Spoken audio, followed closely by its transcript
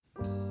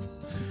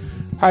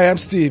Hi, I'm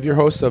Steve, your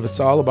host of It's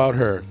All About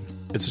Her.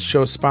 It's a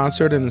show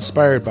sponsored and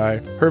inspired by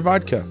Her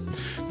Vodka,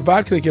 the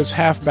vodka that gives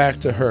half back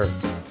to her.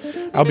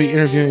 I'll be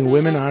interviewing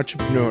women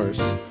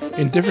entrepreneurs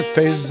in different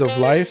phases of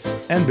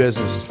life and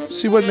business,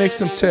 see what makes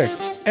them tick,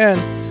 and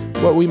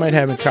what we might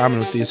have in common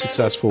with these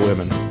successful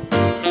women.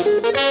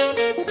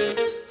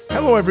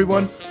 Hello,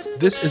 everyone.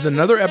 This is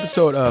another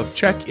episode of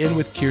Check In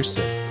with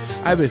Kirsten.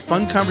 I have a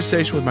fun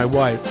conversation with my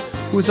wife,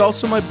 who is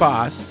also my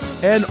boss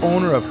and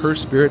owner of Her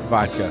Spirit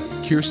Vodka,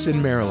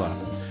 Kirsten Marilla.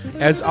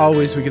 As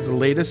always, we get the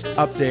latest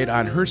update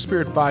on Her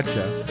Spirit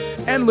Vodka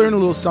and learn a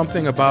little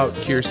something about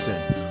Kirsten.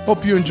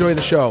 Hope you enjoy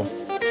the show.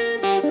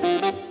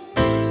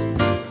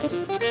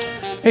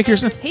 Hey,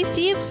 Kirsten. Hey,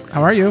 Steve.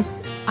 How are you?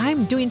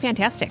 I'm doing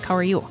fantastic. How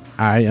are you?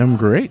 I am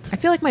great. I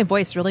feel like my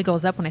voice really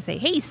goes up when I say,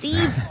 hey,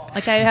 Steve,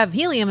 like I have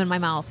helium in my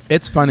mouth.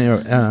 It's funny.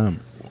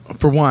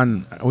 For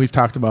one, we've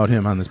talked about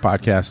him on this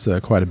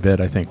podcast quite a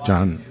bit. I think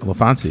John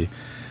LaFonsi,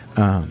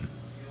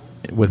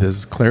 with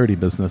his Clarity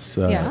business,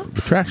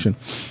 with Traction.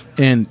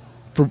 And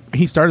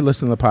he started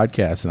listening to the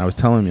podcast, and I was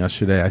telling him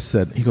yesterday, I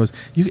said, he goes,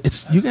 you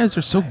guys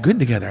are so good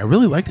together. I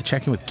really like to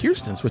check in with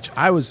Kirsten's, which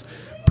I was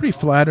pretty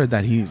flattered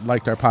that he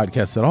liked our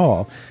podcast at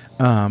all,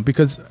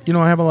 because,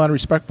 I have a lot of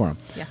respect for him.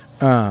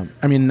 Yeah.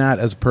 I mean, not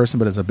as a person,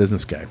 but as a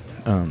business guy.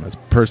 As a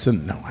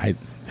person, no, I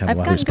have a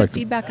lot of respect. I've gotten good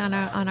feedback on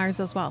ours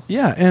as well.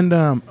 Yeah, and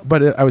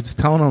but I was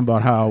telling him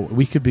about how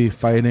we could be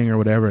fighting or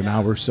whatever, and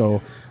now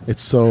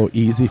it's so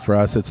easy for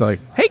us. It's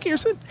like, hey,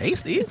 Kirsten, hey,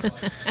 Steve,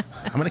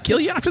 I'm going to kill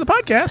you after the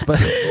podcast, but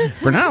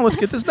for now, let's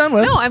get this done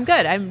with. No, I'm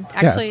good. I'm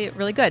actually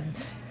really good.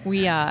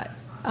 We, I'm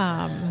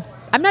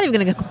not even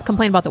going to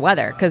complain about the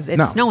weather because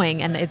it's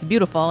snowing and it's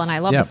beautiful, and I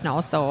love the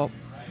snow, so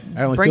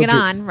bring it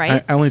on,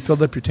 right? I only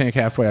filled up your tank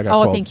halfway. I got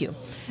cold. Thank you.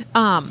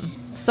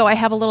 So I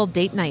have a little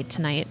date night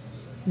tonight.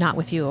 Not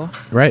with you.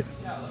 Right.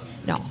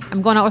 No.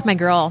 I'm going out with my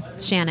girl,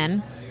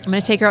 Shannon. I'm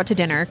going to take her out to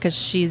dinner because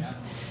she's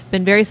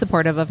been very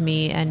supportive of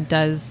me and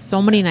does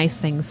so many nice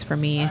things for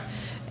me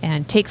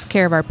and takes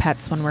care of our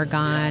pets when we're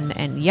gone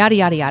and yada,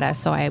 yada, yada.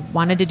 So I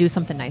wanted to do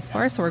something nice for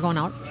her, so we're going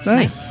out tonight.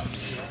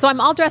 Nice. So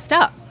I'm all dressed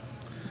up,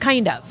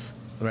 kind of.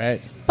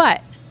 Right.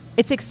 But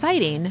it's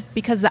exciting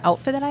because the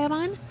outfit that I have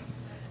on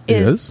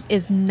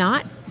is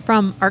not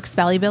from Arks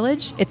Valley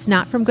Village, it's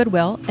not from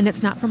Goodwill, and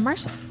it's not from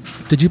Marshall's.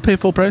 Did you pay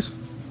full price?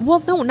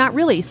 Well, no, not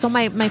really. So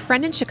my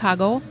friend in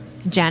Chicago,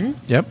 Jen,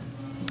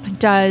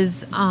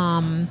 does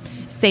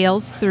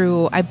sales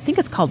through, I think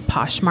it's called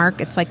Poshmark.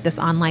 It's like this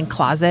online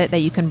closet that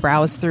you can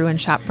browse through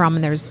and shop from,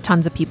 and there's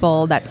tons of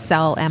people that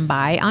sell and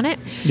buy on it.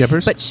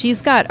 Yepers. But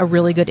she's got a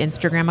really good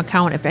Instagram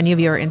account. If any of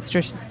you are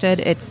interested,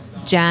 it's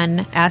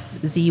Jen,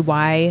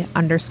 SZY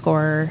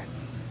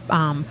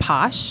 _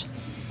 Posh.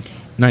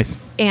 Nice.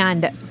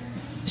 And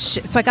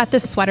so I got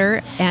this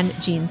sweater and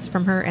jeans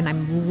from her, and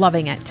I'm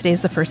loving it.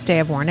 Today's the first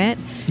day I've worn it,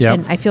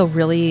 and I feel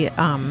really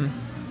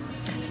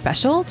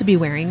special to be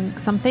wearing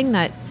something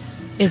that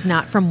is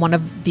not from one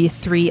of the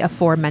 3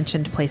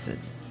 aforementioned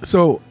places.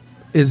 So,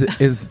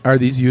 are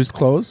these used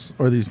clothes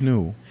or are these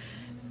new?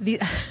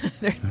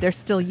 They're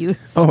still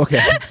used. Oh,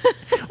 okay.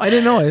 I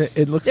didn't know.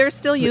 It looks. They're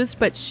still used,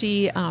 but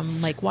she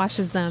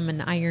washes them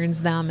and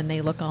irons them, and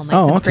they look all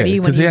nice and pretty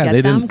when you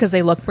get them because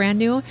they look brand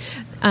new.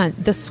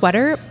 The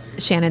sweater.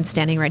 Shannon's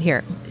standing right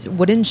here.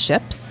 Wooden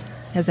Ships.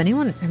 Have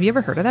you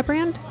ever heard of that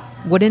brand?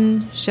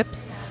 Wooden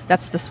Ships.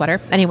 That's the sweater.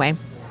 Anyway,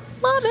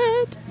 love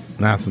it.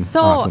 Awesome.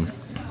 So, awesome.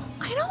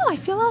 I know. I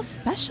feel all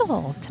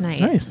special tonight.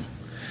 Nice.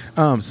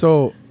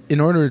 So,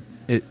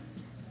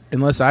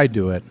 unless I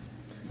do it,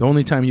 the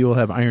only time you will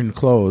have ironed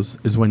clothes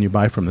is when you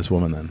buy from this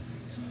woman then.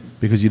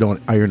 Because you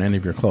don't iron any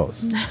of your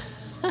clothes.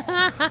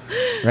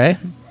 Right?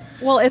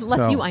 Well,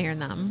 unless you iron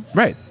them.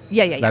 Right.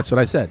 Yeah. That's what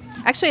I said.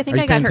 Actually, I think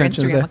I got her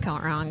Instagram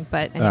account wrong,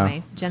 but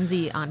anyway, Gen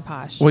Z on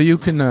Posh. Well, you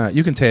can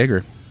tag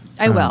her.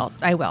 I will.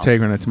 Tag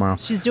her in it tomorrow.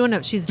 She's doing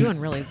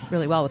really,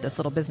 really well with this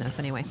little business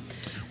anyway.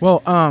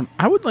 Well,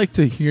 I would like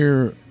to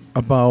hear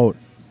about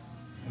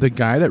the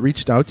guy that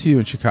reached out to you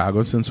in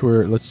Chicago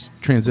let's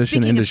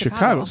transition into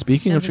Chicago.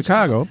 Speaking of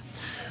Chicago,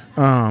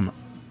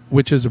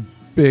 which is a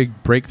big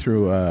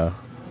breakthrough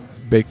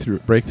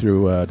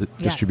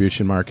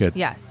distribution market.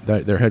 Yes.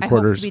 Their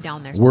headquarters I hope to be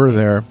down there were someday.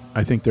 there.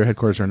 I think their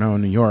headquarters are now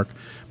in New York,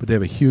 but they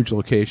have a huge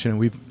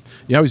location.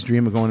 You always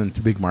dream of going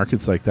into big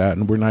markets like that,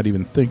 and we're not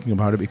even thinking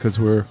about it because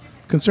we're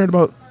concerned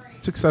about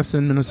success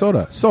in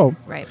Minnesota. So,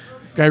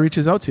 guy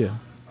reaches out to you.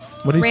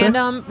 What did he say?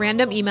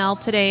 Random email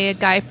today. A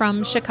guy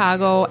from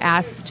Chicago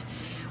asked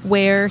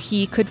where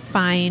he could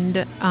find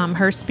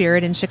Her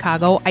Spirit in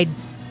Chicago. I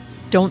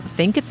don't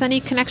think it's any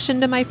connection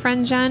to my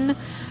friend Jen.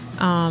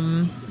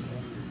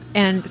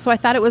 And so I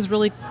thought it was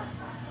really,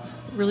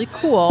 really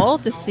cool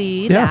to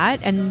see that.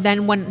 And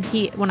then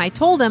when I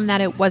told him that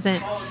it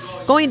wasn't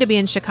going to be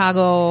in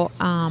Chicago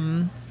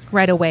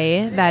right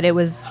away, that it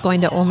was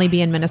going to only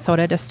be in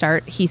Minnesota to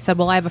start, he said,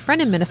 well, I have a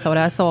friend in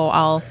Minnesota, so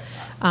I'll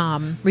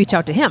reach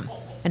out to him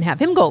and have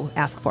him go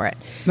ask for it.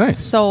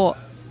 Nice. So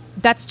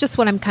that's just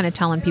what I'm kind of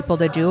telling people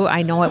to do.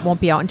 I know it won't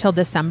be out until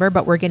December,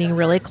 but we're getting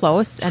really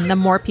close, and the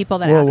more people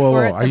that ask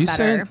for it, the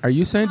better. Are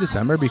you saying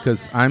December?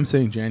 Because I'm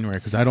saying January,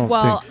 because I don't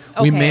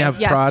think we may have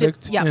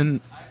product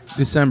in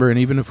December, and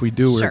even if we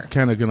do, we're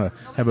kind of going to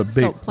have a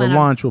big. The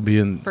launch will be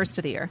in first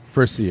of the year.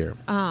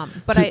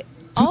 But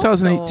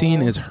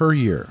 2018 is her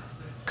year.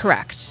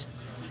 Correct.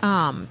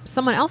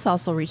 Someone else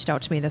also reached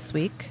out to me this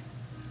week.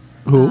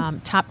 Who?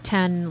 Top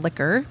 10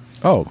 Liquor.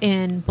 Oh,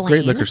 in Blaine.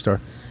 Great liquor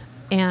store.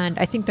 And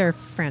I think they're a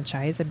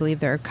franchise. I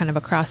believe they're kind of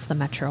across the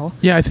metro.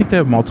 Yeah, I think they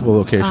have multiple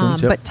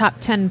locations. But Top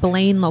 10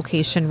 Blaine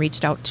location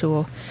reached out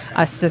to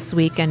us this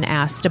week and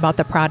asked about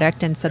the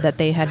product and said that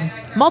they had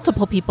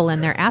multiple people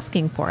in there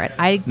asking for it.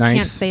 I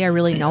can't say I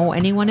really know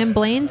anyone in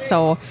Blaine,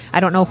 so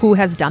I don't know who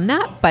has done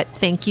that. But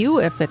thank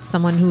you if it's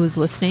someone who's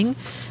listening.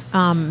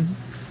 And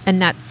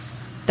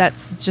that's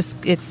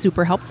just, it's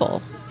super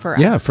helpful for us.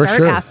 Yeah, for sure.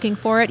 Start asking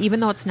for it,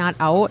 even though it's not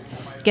out.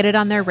 Get it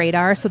on their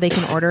radar so they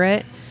can order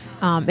it.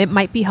 It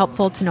might be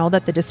helpful to know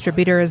that the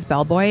distributor is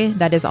Bellboy.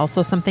 That is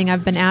also something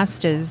I've been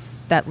asked,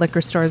 is that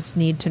liquor stores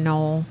need to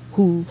know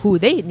who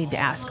they need to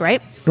ask,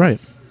 right? Right.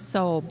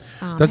 So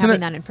having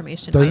that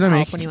information doesn't might it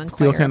help when you make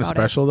inquire feel kind of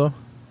about special, though?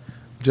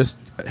 Just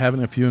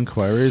having a few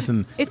inquiries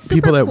and it's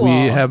people that cool.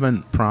 we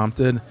haven't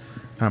prompted.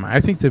 I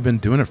think they've been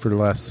doing it for the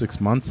last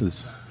 6 months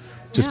is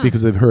just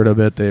because they've heard of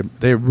it.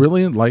 They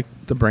really like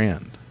the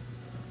brand.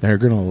 They're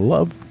going to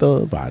love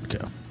the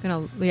vodka.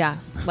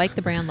 Like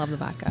the brand, love the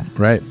vodka.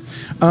 Right.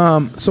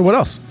 So what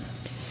else?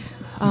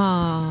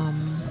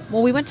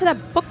 Well, we went to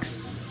that book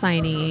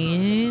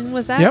signing.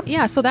 Was that? Yep.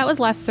 Yeah. So that was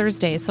last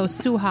Thursday. So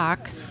Sue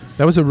Hawks.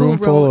 That was a room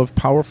full of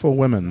powerful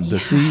women.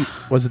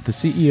 Was it the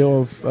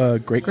CEO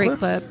of Great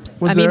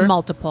Clips?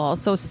 Multiple.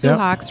 So Sue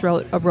Hawks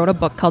wrote a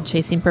book called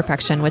Chasing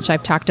Perfection, which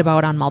I've talked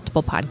about on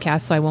multiple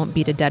podcasts. So I won't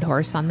beat a dead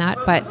horse on that.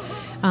 But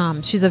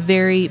she's a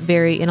very,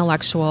 very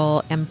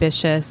intellectual,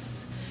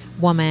 ambitious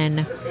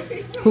woman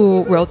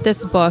who wrote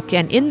this book,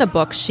 and in the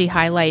book she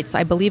highlights,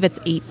 I believe it's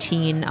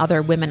 18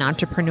 other women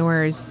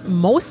entrepreneurs,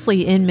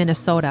 mostly in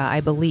Minnesota, I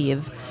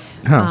believe.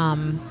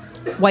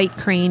 White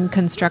Crane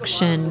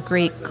Construction,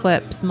 Great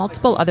Clips,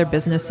 multiple other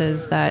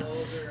businesses that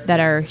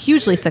are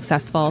hugely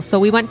successful. So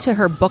we went to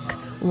her book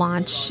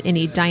launch in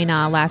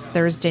Edina last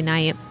Thursday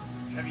night,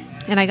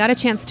 and I got a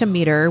chance to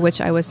meet her, which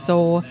I was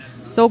so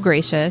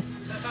gracious.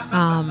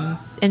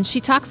 And she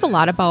talks a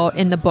lot about,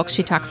 in the book,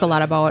 she talks a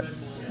lot about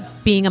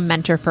being a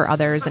mentor for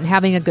others and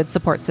having a good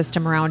support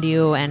system around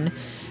you, and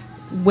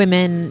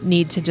women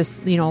need to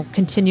just,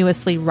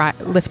 continuously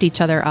lift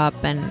each other up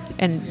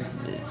and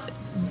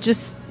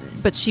just,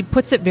 but she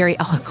puts it very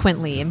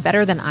eloquently and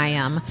better than I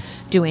am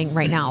doing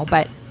right now.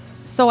 But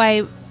so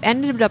I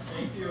ended up,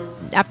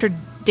 after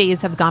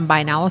days have gone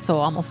by now, so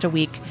almost a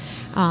week,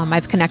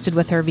 I've connected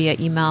with her via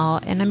email,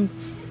 and I'm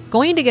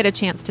going to get a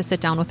chance to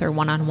sit down with her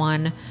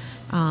one-on-one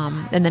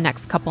in the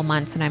next couple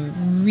months, and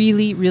I'm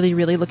really, really,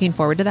 really looking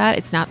forward to that.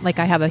 It's not like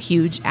I have a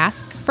huge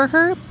ask for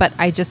her, but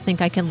I just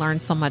think I can learn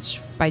so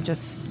much by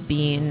just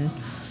being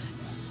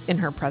in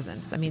her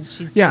presence. I mean,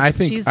 she's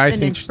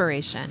an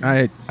inspiration.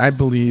 I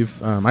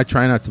believe, I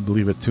try not to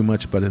believe it too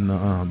much, but in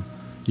the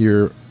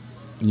you're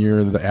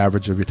the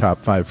average of your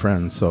top 5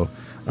 friends, so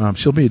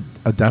she'll be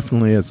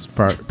definitely as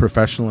far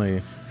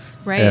professionally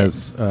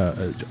as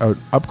an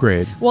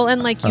upgrade. Well,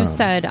 and like you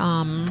said,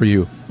 for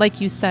you, like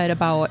you said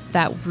about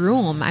that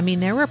room, I mean,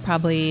 there were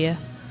probably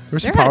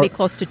there had to be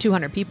close to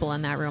 200 people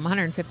in that room,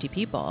 150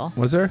 people.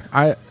 Was there?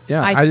 I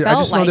felt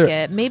just like know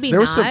it. Maybe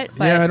not.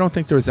 But I don't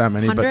think there was that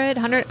many.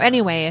 100.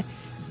 Anyway,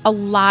 a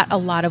lot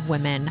of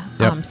women.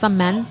 Yep. Some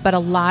men, but a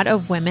lot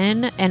of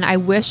women. And I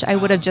wish I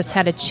would have just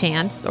had a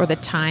chance or the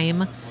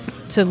time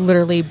to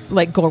literally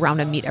go around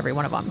and meet every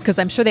one of them, because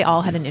I'm sure they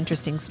all had an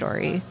interesting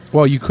story.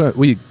 Well, you could.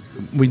 We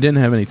didn't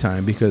have any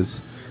time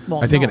because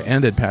I think it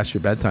ended past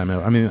your bedtime.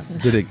 I mean,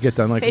 did it get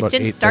done about 8:30? It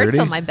didn't start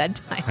till my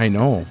bedtime. I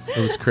know.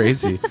 It was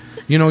crazy.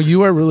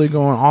 You are really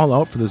going all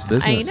out for this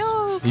business. I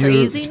know.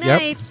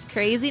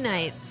 Crazy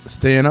nights.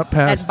 Staying up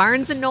past... At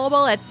Barnes &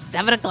 Noble at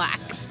 7 o'clock.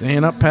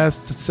 Staying up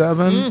past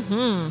 7.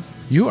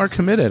 Mm-hmm. You are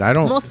committed.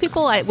 Most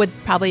people would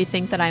probably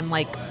think that I'm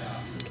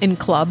in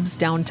clubs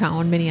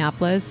downtown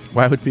Minneapolis.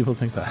 Why would people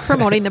think that?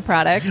 Promoting the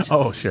product.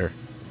 Oh, sure.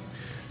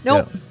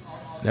 Nope. Yeah.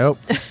 Nope.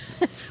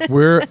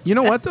 You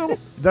know what though?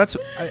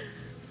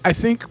 I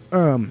think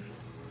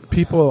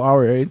people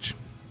our age,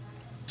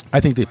 I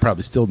think they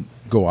probably still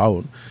go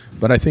out,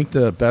 but I think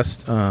the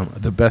best and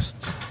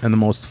the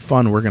most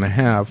fun we're going to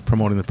have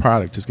promoting the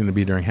product is going to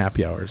be during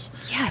happy hours.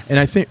 Yes. And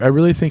I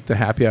really think the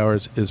happy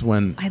hours is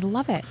when I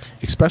love it,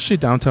 especially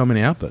downtown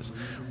Minneapolis,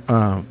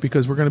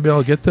 because we're going to be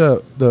able to get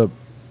the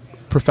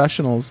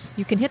professionals.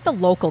 You can hit the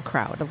local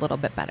crowd a little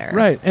bit better,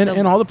 right?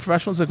 And all the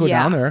professionals that go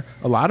down there,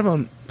 a lot of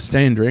them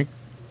stay and drink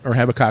or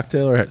have a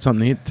cocktail or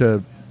something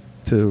to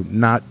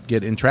not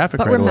get in traffic.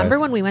 But right remember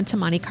away. when we went to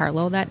Monte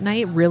Carlo that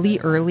night, really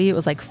early? It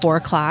was 4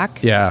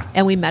 o'clock. Yeah.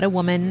 And we met a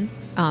woman,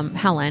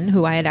 Helen,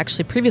 who I had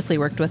actually previously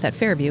worked with at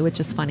Fairview, which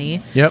is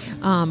funny. Yep.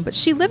 But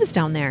she lives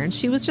down there, and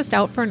she was just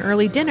out for an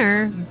early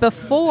dinner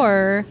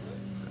before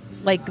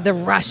like the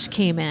rush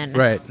came in.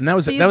 Right, and that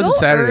was so a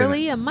Saturday.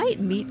 Early, you might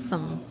meet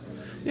some.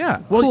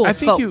 Yeah, well, cool I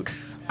think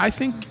folks. I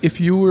think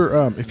if you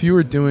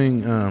were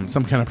doing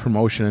some kind of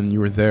promotion and you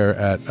were there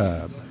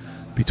at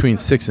between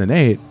 6 and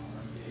 8,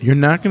 you're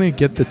not going to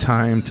get the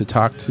time to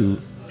talk to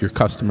your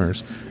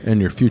customers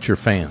and your future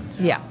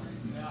fans. Yeah.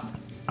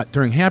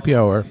 During happy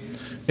hour,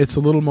 it's a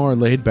little more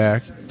laid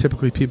back.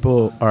 Typically,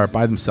 people are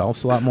by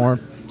themselves a lot more.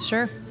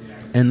 Sure.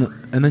 And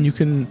then you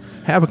can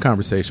have a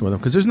conversation with them,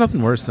 because there's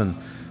nothing worse than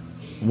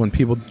when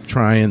people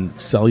try and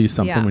sell you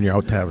something when you're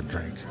out to have a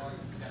drink.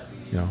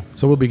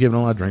 So we'll be giving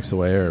a lot of drinks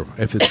away, or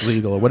if it's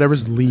legal, or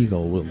whatever's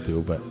legal, we'll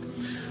do. But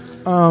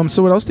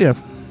so what else do you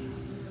have?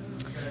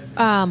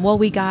 Well,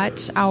 we got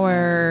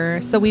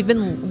so we've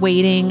been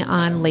waiting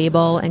on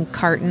label and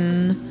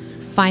carton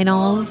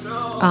finals.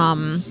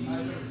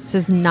 This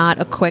is not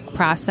a quick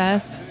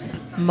process.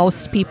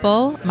 Most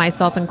people,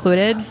 myself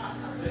included,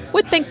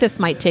 would think this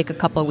might take a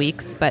couple of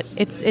weeks, but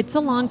it's a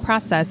long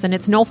process, and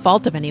it's no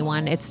fault of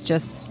anyone. It's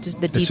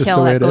just the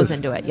detail that goes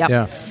into it. Yep.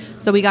 Yeah.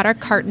 So we got our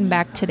carton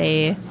back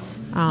today.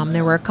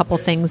 There were a couple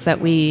things that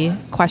we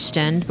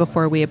questioned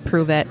before we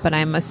approve it, but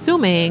I'm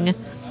assuming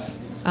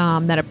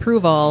that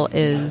approval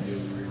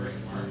is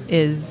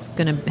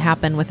going to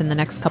happen within the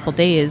next couple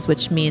days,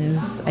 which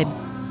means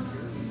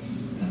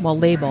we'll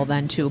label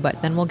then too,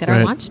 but then we'll get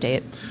our launch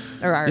date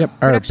or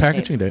our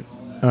packaging date.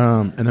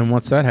 And then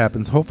once that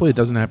happens, hopefully it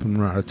doesn't happen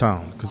when we're out of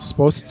town, because it's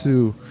supposed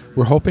to.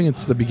 We're hoping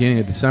it's the beginning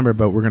of December,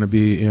 but we're going to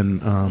be in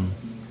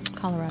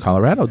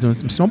Colorado doing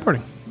some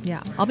snowboarding.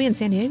 Yeah, I'll be in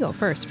San Diego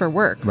first for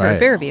work for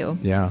Fairview.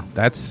 Yeah,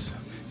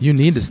 you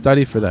need to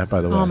study for that,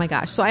 by the way. Oh my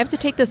gosh! So I have to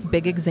take this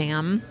big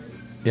exam.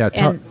 Yeah,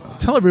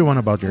 tell everyone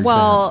about your exam.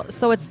 Well,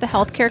 so it's the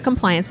Healthcare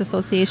Compliance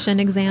Association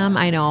exam.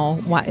 I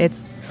know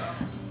it's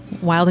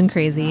wild and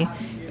crazy,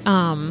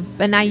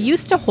 and I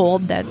used to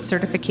hold that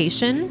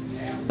certification.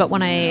 But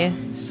when I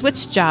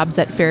switched jobs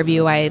at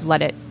Fairview, I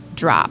let it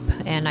drop,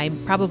 and I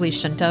probably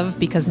shouldn't have,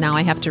 because now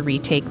I have to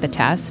retake the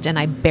test, and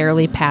I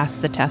barely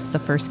passed the test the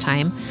first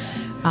time.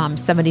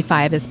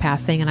 75 is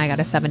passing, and I got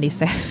a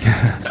 76.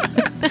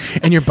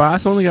 And your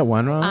boss only got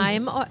one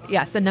wrong?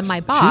 Yes, and then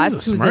my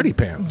boss, who's a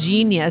pants.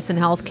 Genius in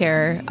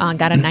healthcare,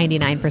 got a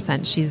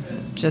 99%. She's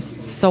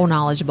just so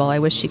knowledgeable. I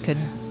wish she could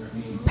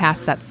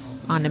pass that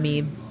on to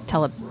me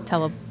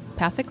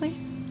telepathically.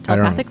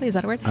 Telepathically, is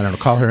that a word? I don't know.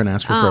 Call her and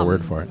ask her for a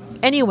word for it.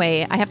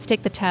 Anyway, I have to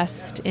take the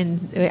test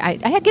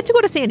I get to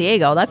go to San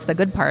Diego. That's the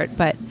good part.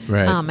 But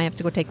I have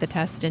to go take the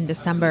test in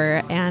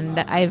December, and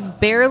I've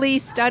barely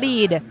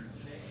studied.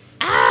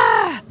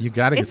 You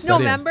got to get It's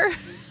November.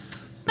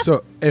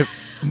 So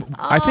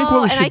I think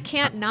what we should... And I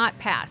can't not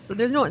pass. So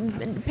there's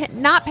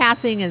not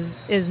passing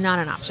is not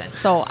an option.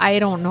 So I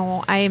don't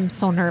know. I am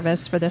so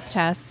nervous for this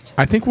test.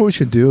 I think what we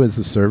should do as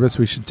a service,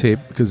 we should tape,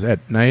 because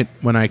at night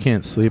when I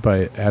can't sleep,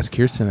 I ask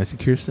Kirsten, I say,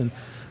 Kirsten,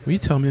 will you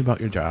tell me about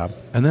your job?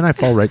 And then I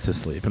fall right to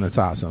sleep, and it's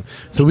awesome.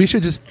 So we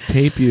should just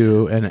tape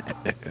you and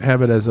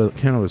have it as a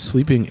kind of a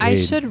sleeping aid. I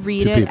should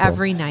read it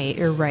every night.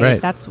 You're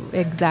right. That's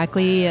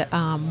exactly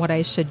what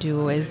I should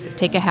do, is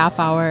take a half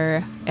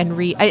hour and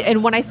read.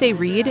 And when I say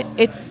read,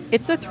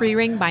 it's a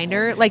 3-ring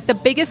binder, like the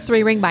biggest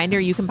 3-ring binder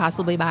you can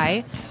possibly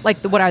buy. Like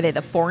what are they,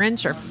 the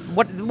 4-inch or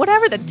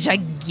whatever the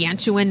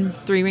gigantuan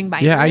 3-ring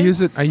binder? Yeah, I use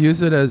it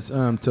as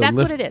to That's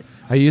lift. what it is.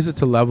 I use it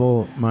to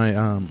level my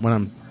when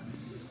I'm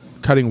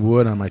cutting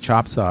wood on my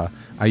chop saw.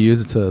 I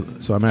use it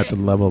so I'm at the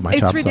level of my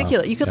chop saw. It's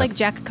ridiculous. You could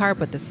jack a carb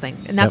with this thing,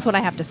 and that's what I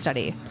have to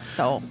study.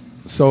 So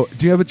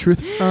do you have a truth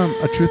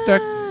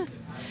deck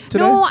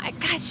today? No,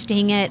 gosh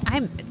dang it.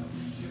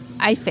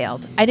 I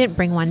failed. I didn't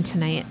bring one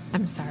tonight.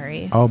 I'm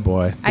sorry. Oh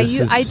boy.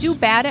 I do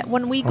bad at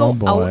when we go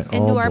out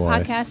into our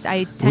podcast.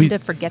 I tend to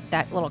forget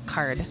that little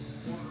card.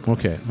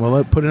 Okay.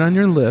 Well, put it on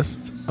your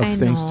list of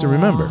things to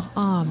remember.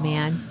 Oh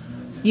man.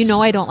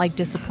 I don't like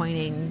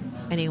disappointing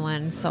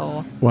anyone,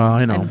 so well,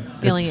 I know. I'm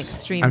feeling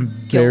extreme. I'm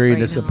very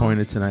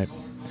disappointed tonight.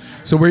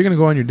 So where are you going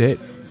to go on your date?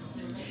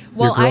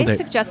 Well, I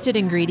suggested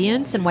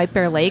Ingredients in White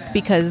Bear Lake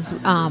because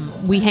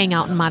we hang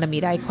out in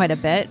Matamidi quite a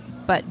bit,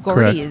 but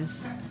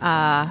Gordy's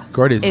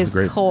is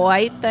great.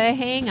 Quite the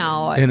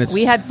hangout. And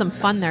we had some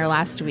fun there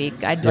last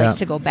week. I'd like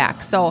to go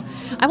back. So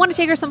I want to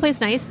take her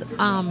someplace nice.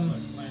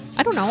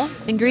 I don't know.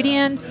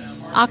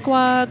 Ingredients,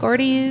 Aqua,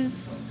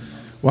 Gordy's.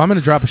 Well, I'm going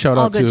to drop a shout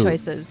out to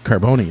choices.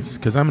 Carboni's,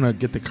 because I'm going to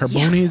get the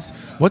Carboni's.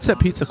 Yes. What's that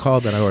pizza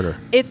called that I order?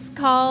 It's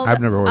called...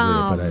 I've never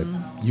ordered it,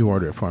 but you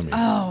order it for me.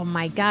 Oh,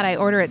 my God. I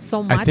order it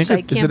so much.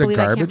 I can't believe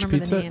I can't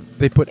remember the name.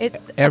 They put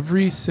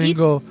every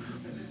single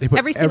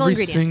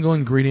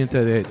ingredient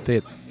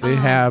that they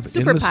have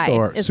in the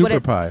store.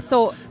 Super pie.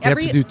 So you have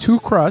to do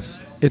 2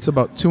 crusts. It's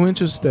about 2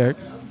 inches thick,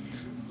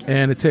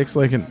 and it takes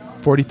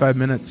 45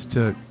 minutes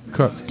to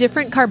cook.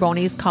 Different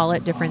Carboni's call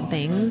it different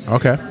things.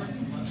 Okay.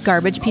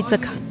 Garbage pizza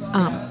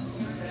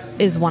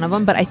is one of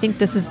them, but I think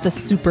this is the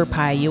super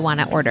pie you want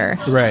to order.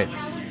 Right.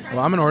 Well,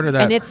 I'm going to order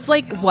that. And it's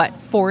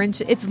 4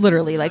 inches. It's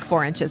literally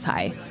 4 inches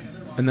high.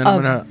 And then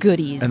I'm going to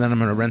goodies. And then I'm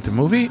going to rent a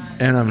movie,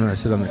 and I'm going to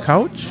sit on the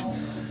couch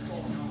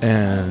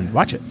and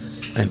watch it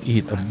and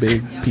eat a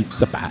big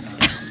pizza pie.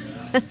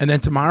 And then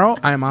tomorrow,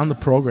 I am on the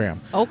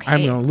program. Okay.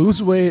 I'm going to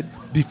lose weight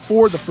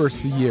before the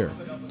first of the year.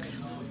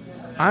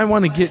 I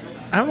want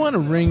to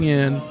ring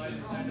in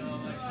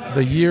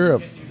the year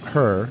of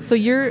her. So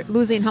you're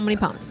losing how many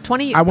pounds?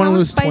 20 I want to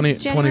lose 20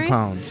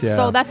 pounds, yeah.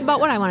 So that's about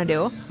what I want to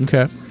do.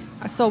 Okay.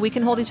 So we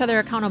can hold each other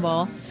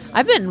accountable.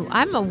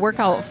 I'm a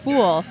workout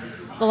fool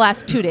the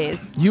last 2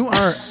 days. You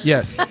are,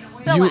 yes.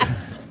 That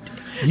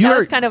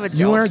was kind of a joke.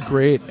 You are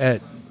great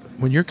at,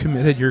 when you're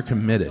committed, you're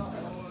committed.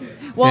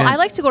 Well, I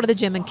like to go to the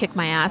gym and kick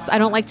my ass. I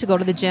don't like to go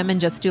to the gym and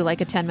just do like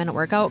a 10-minute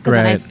workout because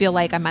then I feel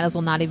like I might as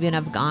well not even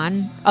have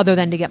gone other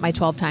than to get my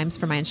 12 times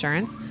for my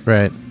insurance.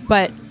 Right.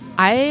 But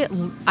I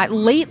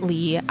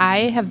lately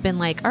I have been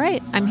like, all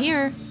right, I'm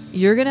here.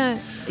 You're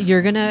gonna.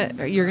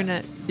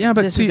 Yeah,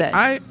 but see,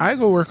 I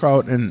go work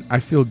out and I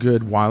feel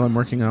good while I'm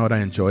working out. I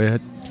enjoy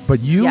it.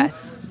 But you,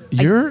 yes.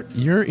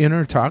 Your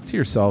inner talk to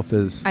yourself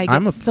is,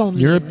 so mean.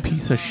 You're a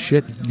piece of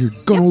shit. You're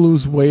gonna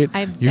lose weight.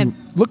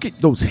 Look at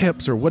those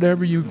hips or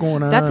whatever you're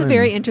going on. That's a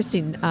very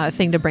interesting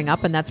thing to bring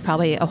up, and that's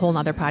probably a whole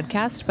nother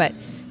podcast. But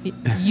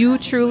you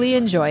truly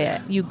enjoy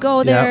it. You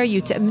go there.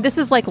 Yep. This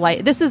is like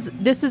this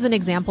is an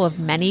example of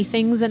many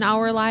things in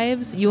our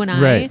lives. You and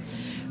I, right.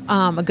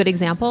 A good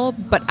example.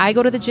 But I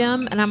go to the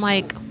gym and I'm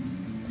like,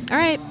 all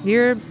right,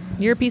 you're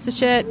a piece of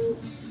shit.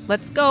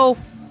 Let's go.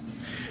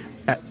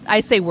 I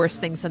say worse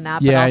things than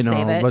that, but I'll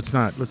save it. Let's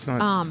not.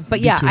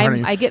 But yeah,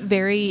 I get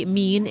very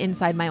mean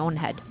inside my own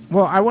head.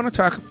 Well, I want to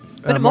talk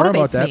more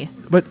about that.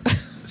 But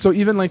so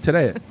even like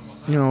today,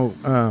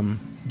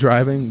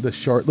 driving the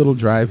short little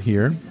drive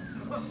here,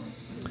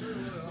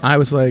 I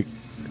was like,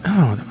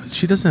 oh,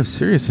 she doesn't have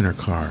Sirius in her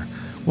car.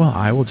 Well,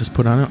 I will just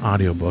put on an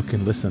audiobook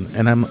and listen.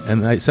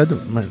 And I said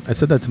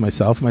that to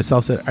myself.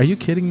 Myself said, "Are you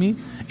kidding me?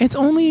 It's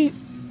only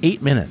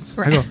 8 minutes."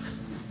 Right. I go,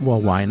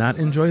 well, why not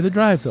enjoy the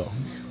drive though?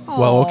 Aww.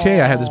 Well,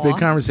 okay. I had this big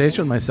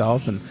conversation with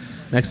myself, and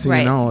next thing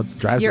you know, it's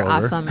drive's You're over.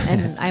 You're awesome,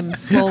 and I'm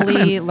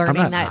slowly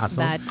learning that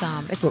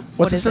it's.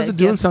 What's the sense of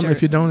doing something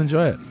if you don't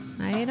enjoy it?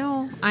 I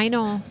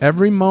know.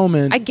 Every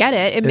moment. I get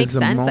it. It makes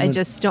sense. I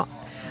just don't.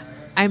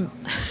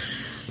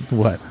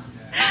 What?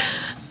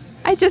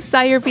 I just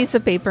saw your piece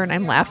of paper and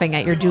I'm laughing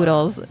at your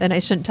doodles, and I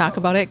shouldn't talk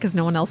about it because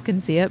no one else can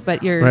see it.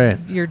 But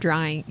your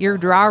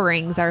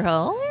drawings are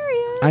hilarious.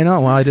 I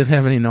know. Well, I didn't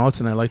have any notes,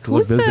 and I like to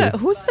look busy.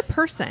 Who's the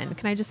person?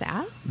 Can I just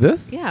ask?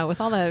 This? Yeah,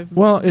 with all the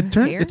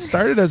it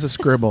started as a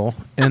scribble,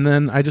 and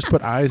then I just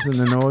put eyes and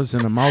the nose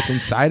and the mouth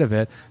inside of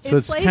it. So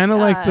it's kind of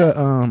like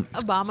the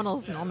Abominable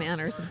Snowman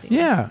or something.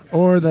 Yeah,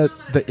 or the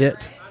It.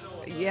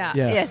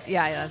 Yeah.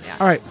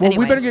 All right. Well,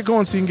 we better get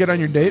going so you can get on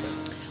your date,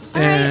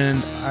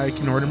 and I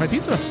can order my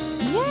pizza.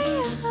 Yeah.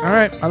 All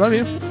right. I love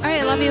you. All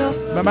right. I love you.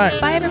 Bye-bye.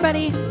 Bye,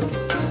 everybody.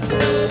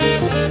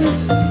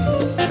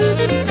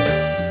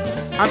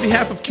 On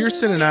behalf of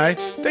Kirsten and I,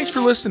 thanks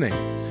for listening.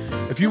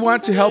 If you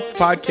want to help the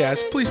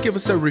podcast, please give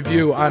us a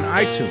review on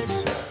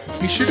iTunes.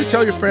 Be sure to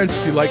tell your friends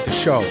if you like the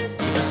show.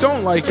 If you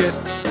don't like it,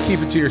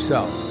 keep it to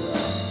yourself.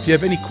 If you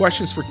have any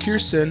questions for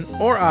Kirsten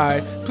or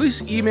I,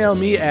 please email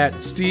me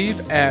at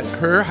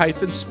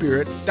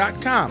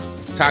steve@her-spirit.com.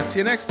 Talk to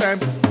you next time.